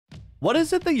What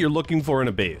is it that you're looking for in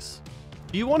a base?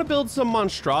 Do you want to build some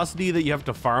monstrosity that you have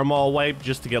to farm all wipe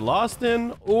just to get lost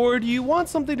in? Or do you want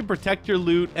something to protect your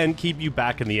loot and keep you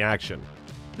back in the action?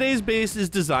 Today's base is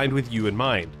designed with you in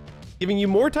mind. Giving you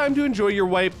more time to enjoy your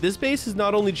wipe, this base is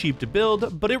not only cheap to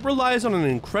build, but it relies on an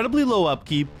incredibly low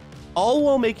upkeep, all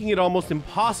while making it almost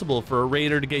impossible for a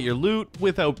raider to get your loot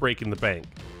without breaking the bank.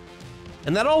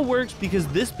 And that all works because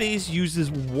this base uses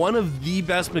one of the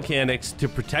best mechanics to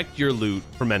protect your loot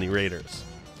from any raiders.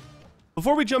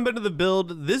 Before we jump into the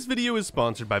build, this video is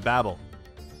sponsored by Babbel.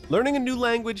 Learning a new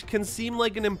language can seem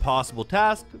like an impossible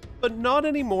task, but not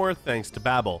anymore thanks to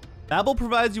Babbel. Babbel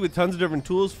provides you with tons of different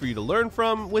tools for you to learn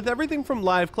from, with everything from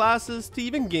live classes to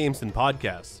even games and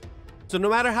podcasts. So no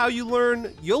matter how you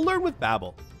learn, you'll learn with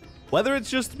Babbel. Whether it's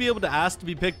just to be able to ask to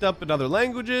be picked up in other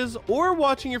languages, or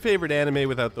watching your favorite anime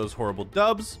without those horrible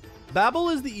dubs,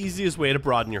 Babbel is the easiest way to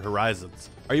broaden your horizons.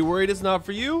 Are you worried it's not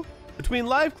for you? Between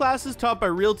live classes taught by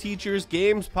real teachers,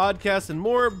 games, podcasts, and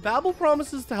more, Babbel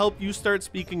promises to help you start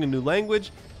speaking a new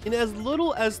language in as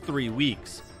little as 3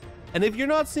 weeks. And if you're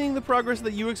not seeing the progress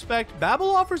that you expect,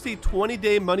 Babbel offers a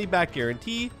 20-day money-back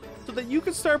guarantee so that you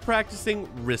can start practicing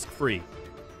risk-free.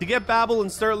 To get Babbel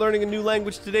and start learning a new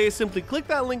language today, simply click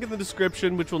that link in the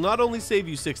description, which will not only save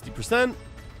you 60%,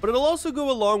 but it'll also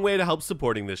go a long way to help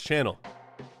supporting this channel.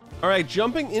 Alright,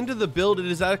 jumping into the build, it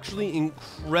is actually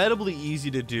incredibly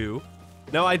easy to do.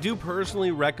 Now, I do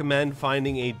personally recommend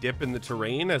finding a dip in the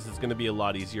terrain, as it's going to be a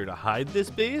lot easier to hide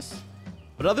this base.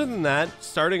 But other than that,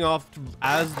 starting off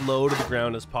as low to the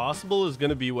ground as possible is going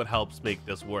to be what helps make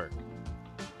this work.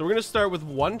 So we're going to start with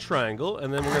one triangle,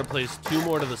 and then we're going to place 2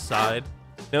 more to the side.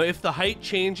 Now, if the height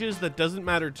changes, that doesn't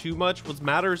matter too much. What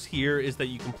matters here is that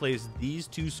you can place these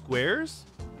 2 squares,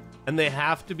 and they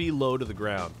have to be low to the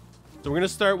ground. So we're going to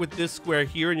start with this square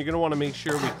here, and you're going to want to make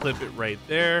sure we clip it right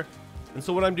there. And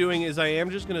so what I'm doing is I am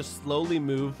just going to slowly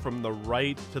move from the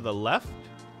right to the left,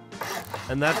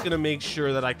 and that's going to make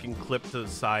sure that I can clip to the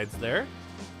sides there.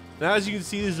 Now, as you can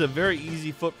see, this is a very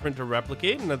easy footprint to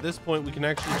replicate, and at this point we can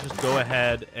actually just go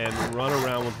ahead and run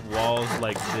around with walls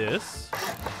like this.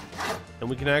 And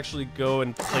we can actually go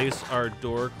and place our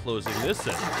door closing this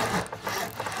in.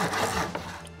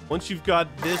 Once you've got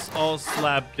this all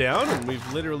slapped down, and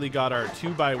we've literally got our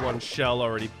 2x1 shell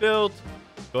already built,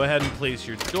 go ahead and place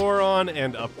your door on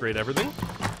and upgrade everything.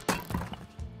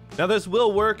 Now, this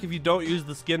will work if you don't use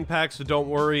the skin pack, so don't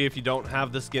worry if you don't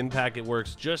have the skin pack, it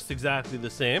works just exactly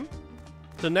the same.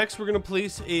 So next we're going to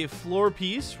place a floor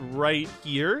piece right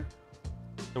here.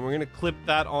 And we're going to clip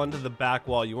that onto the back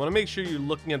wall. You want to make sure you're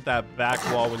looking at that back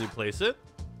wall when you place it.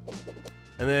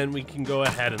 And then we can go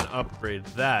ahead and upgrade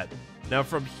that. Now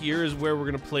from here is where we're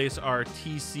going to place our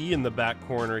TC in the back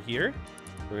corner here.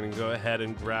 We're going to go ahead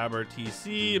and grab our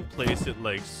TC and place it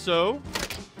like so.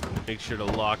 Make sure to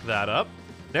lock that up.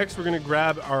 Next, we're going to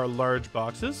grab our large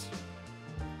boxes.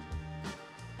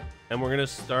 And we're going to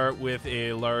start with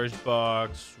a large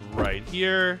box right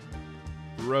here.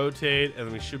 Rotate,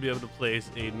 and we should be able to place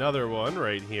another one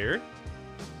right here.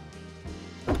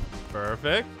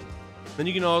 Perfect. Then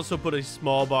you can also put a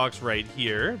small box right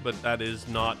here, but that is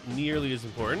not nearly as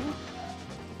important.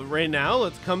 But right now,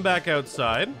 let's come back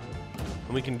outside,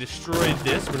 and we can destroy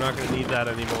this. We're not going to need that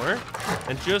anymore.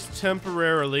 And just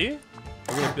temporarily,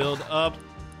 we're going to build up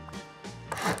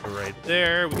right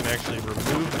there. We can actually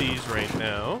remove these right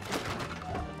now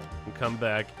and come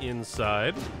back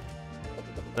inside.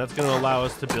 That's going to allow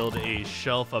us to build a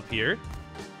shelf up here.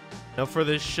 Now for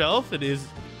this shelf, it is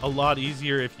a lot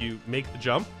easier if you make the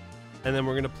jump. And then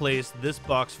we're going to place this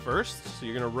box first. So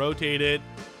you're going to rotate it.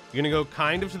 You're going to go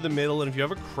kind of to the middle. And if you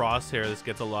have a crosshair, this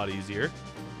gets a lot easier.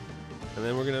 And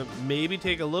then we're going to maybe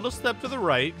take a little step to the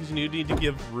right because you need to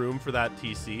give room for that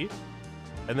TC.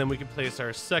 And then we can place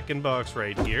our second box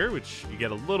right here, which you get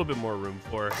a little bit more room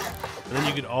for. And then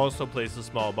you could also place a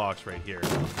small box right here.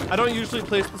 I don't usually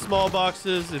place the small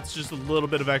boxes. It's just a little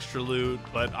bit of extra loot,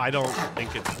 but I don't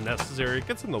think it's necessary. It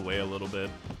gets in the way a little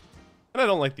bit. And I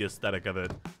don't like the aesthetic of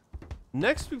it.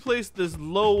 Next, we place this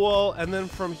low wall. And then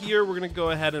from here, we're going to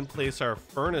go ahead and place our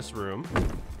furnace room.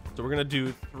 So we're going to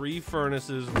do 3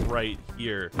 furnaces right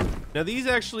here. Now, these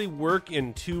actually work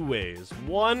in 2 ways.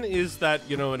 One is that,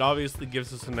 you know, it obviously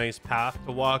gives us a nice path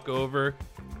to walk over,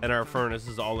 and our furnace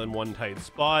is all in one tight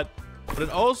spot. But it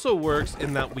also works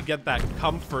in that we get that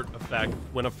comfort effect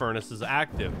when a furnace is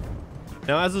active.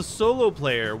 Now, as a solo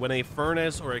player, when a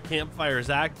furnace or a campfire is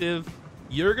active,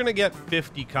 you're going to get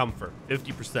 50 comfort,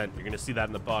 50%. You're going to see that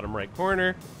in the bottom right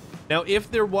corner. Now, if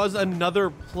there was another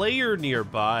player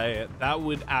nearby, that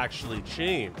would actually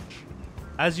change.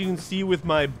 As you can see with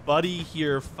my buddy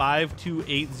here,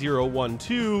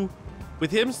 528012, With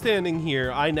him standing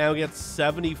here, I now get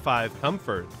 75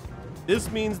 comfort.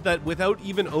 This means that without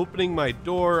even opening my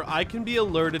door, I can be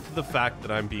alerted to the fact that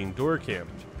I'm being door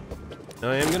camped. Now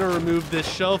I am going to remove this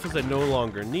shelf as I no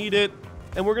longer need it,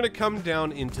 and we're going to come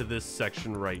down into this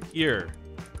section right here.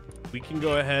 We can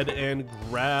go ahead and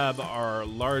grab our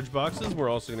large boxes. We're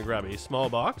also going to grab a small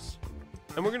box,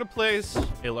 and we're going to place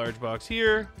a large box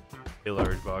here, a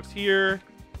large box here,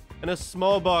 and a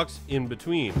small box in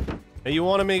between. Now you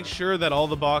want to make sure that all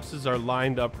the boxes are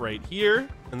lined up right here,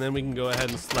 and then we can go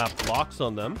ahead and slap locks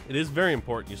on them. It is very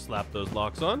important you slap those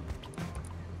locks on.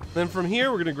 Then from here,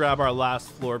 we're going to grab our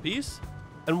last floor piece.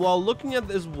 And while looking at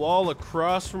this wall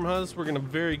across from us, we're going to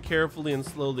very carefully and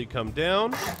slowly come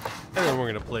down, and then we're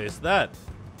going to place that.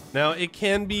 Now, it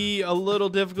can be a little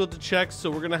difficult to check, so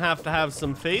we're going to have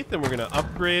some faith, and we're going to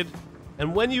upgrade.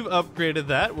 And when you've upgraded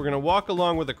that, we're going to walk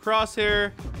along with a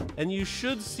crosshair, and you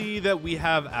should see that we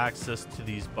have access to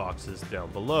these boxes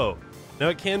down below. Now,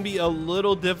 it can be a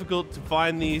little difficult to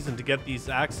find these and to get these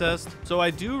accessed, so I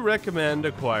do recommend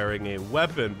acquiring a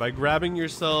weapon. By grabbing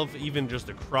yourself even just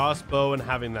a crossbow and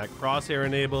having that crosshair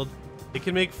enabled, it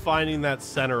can make finding that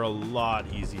center a lot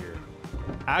easier.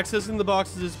 Accessing the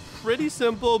boxes is pretty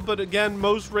simple, but again,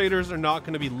 most raiders are not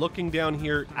going to be looking down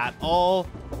here at all,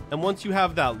 and once you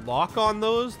have that lock on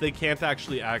those, they can't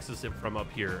actually access it from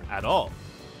up here at all.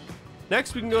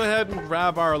 Next, we can go ahead and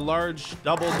grab our large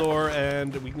double door,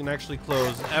 and we can actually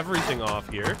close everything off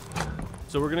here.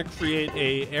 So we're going to create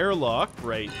a airlock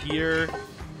right here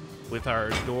with our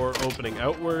door opening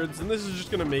outwards, and this is just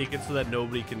going to make it so that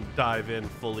nobody can dive in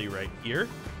fully right here.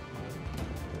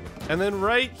 And then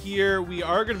right here, we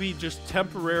are going to be just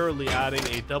temporarily adding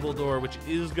a double door, which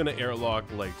is going to airlock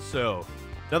like so.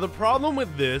 Now, the problem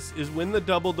with this is when the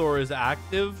double door is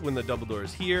active, when the double door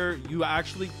is here, you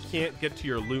actually can't get to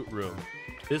your loot room.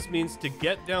 This means to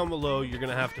get down below, you're going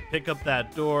to have to pick up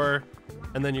that door,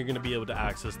 and then you're going to be able to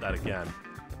access that again.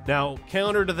 Now,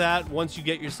 counter to that, once you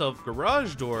get yourself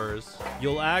garage doors,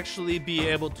 you'll actually be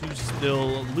able to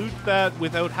still loot that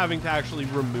without having to actually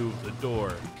remove the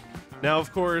door. Now,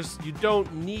 of course, you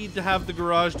don't need to have the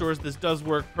garage doors. This does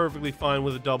work perfectly fine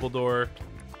with a double door.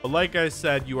 But like I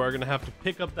said, you are going to have to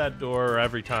pick up that door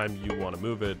every time you want to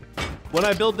move it. When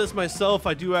I build this myself,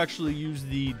 I do actually use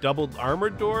the doubled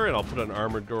armored door, and I'll put an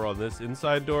armored door on this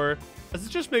inside door, as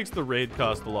it just makes the raid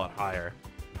cost a lot higher.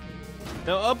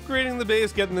 Now, upgrading the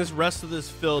base, getting this rest of this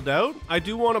filled out, I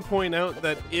do want to point out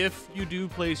that if you do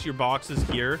place your boxes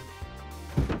here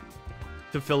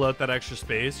to fill out that extra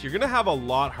space, you're going to have a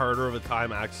lot harder of a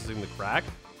time accessing the crack.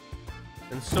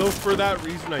 And so for that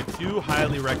reason, I do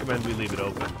highly recommend we leave it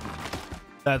open.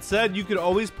 That said, you could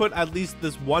always put at least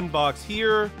this one box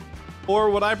here, or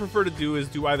what I prefer to do is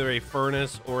do either a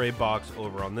furnace or a box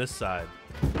over on this side,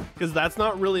 because that's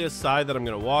not really a side that I'm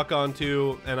going to walk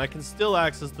onto, and I can still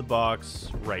access the box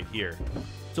right here.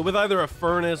 So with either a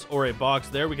furnace or a box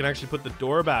there, we can actually put the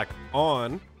door back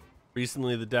on.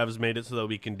 Recently, the devs made it so that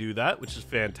we can do that, which is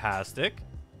fantastic.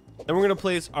 Then we're going to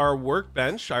place our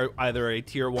workbench, either a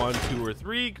tier 1, 2, or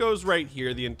 3, goes right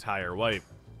here the entire wipe.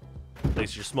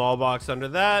 Place your small box under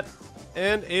that,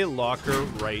 and a locker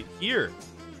right here.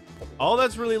 All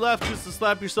that's really left is to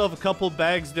slap yourself a couple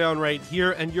bags down right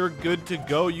here, and you're good to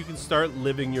go. You can start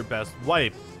living your best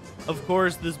wipe. Of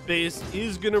course, this base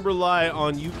is going to rely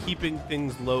on you keeping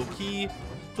things low-key,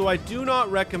 so I do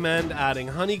not recommend adding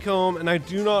honeycomb, and I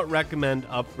do not recommend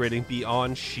upgrading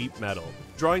beyond sheet metal.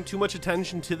 Drawing too much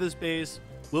attention to this base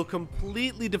will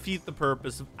completely defeat the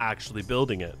purpose of actually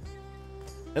building it.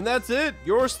 And that's it.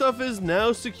 Your stuff is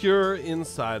now secure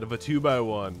inside of a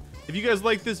 2x1. If you guys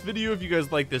like this video, if you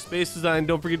guys like this base design,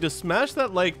 don't forget to smash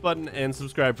that like button and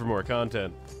subscribe for more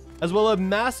content. As well, a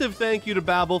massive thank you to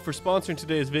Babbel for sponsoring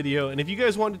today's video. And if you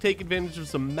guys want to take advantage of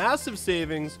some massive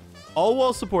savings, all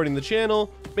while supporting the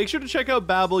channel, make sure to check out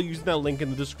Babbel using that link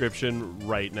in the description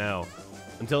right now.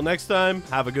 Until next time,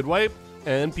 have a good wipe,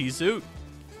 and peace out.